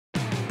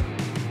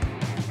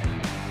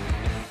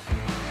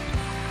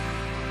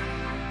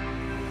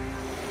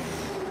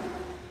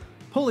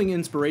Pulling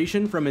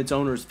inspiration from its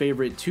owner's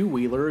favorite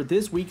two-wheeler,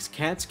 this week's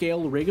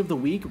Catscale Rig of the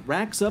Week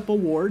racks up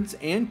awards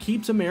and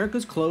keeps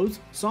America's clothes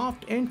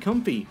soft and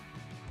comfy.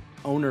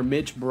 Owner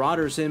Mitch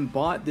Broderson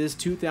bought this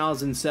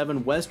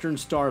 2007 Western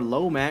Star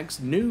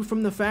Lomax new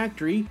from the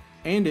factory,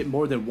 and at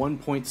more than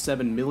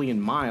 1.7 million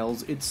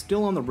miles, it's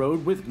still on the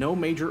road with no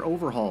major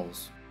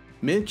overhauls.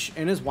 Mitch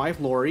and his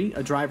wife Lori,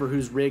 a driver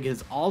whose rig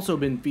has also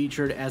been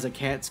featured as a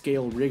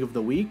Catscale Rig of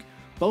the Week,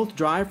 both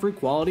drive for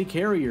quality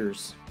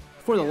carriers.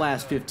 For the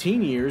last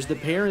 15 years, the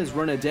pair has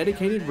run a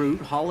dedicated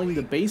route hauling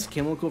the base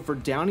chemical for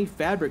Downy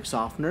fabric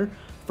softener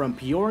from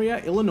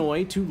Peoria,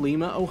 Illinois to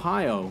Lima,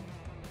 Ohio.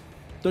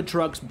 The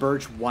truck's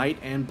birch white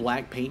and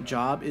black paint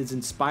job is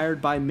inspired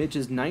by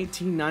Mitch's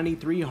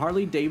 1993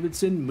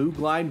 Harley-Davidson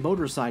Mooglide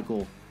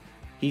motorcycle.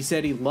 He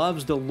said he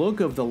loves the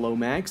look of the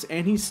Lomax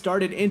and he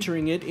started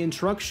entering it in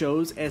truck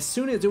shows as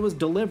soon as it was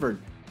delivered.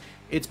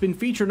 It's been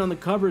featured on the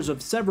covers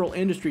of several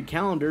industry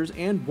calendars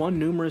and won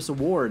numerous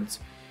awards.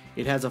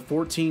 It has a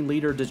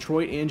 14-liter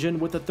Detroit engine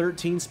with a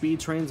 13-speed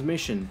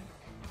transmission.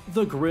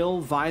 The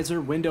grille,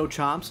 visor, window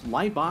chops,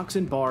 light box,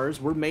 and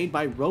bars were made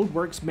by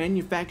Roadworks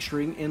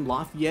Manufacturing in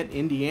Lafayette,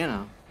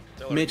 Indiana.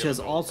 Mitch has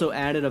also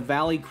added a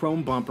Valley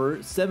chrome bumper,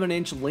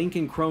 7-inch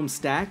Lincoln chrome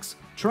stacks,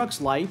 truck's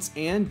lights,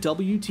 and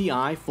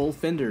WTI full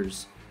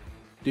fenders.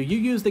 Do you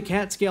use the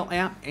Catscale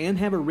app and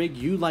have a rig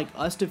you'd like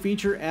us to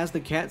feature as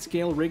the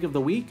Catscale Rig of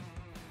the Week?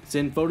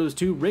 Send photos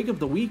to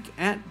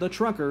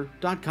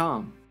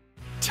rigoftheweek@thetrucker.com.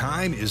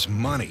 Time is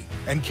money,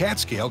 and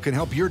Catscale can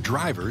help your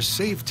drivers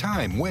save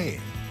time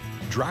weighing.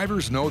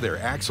 Drivers know their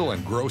axle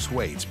and gross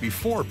weights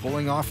before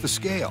pulling off the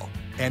scale,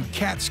 and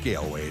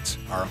Catscale weights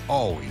are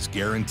always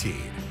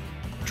guaranteed.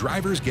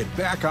 Drivers get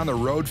back on the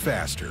road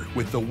faster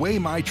with the Weigh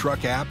My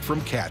Truck app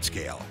from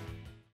Catscale.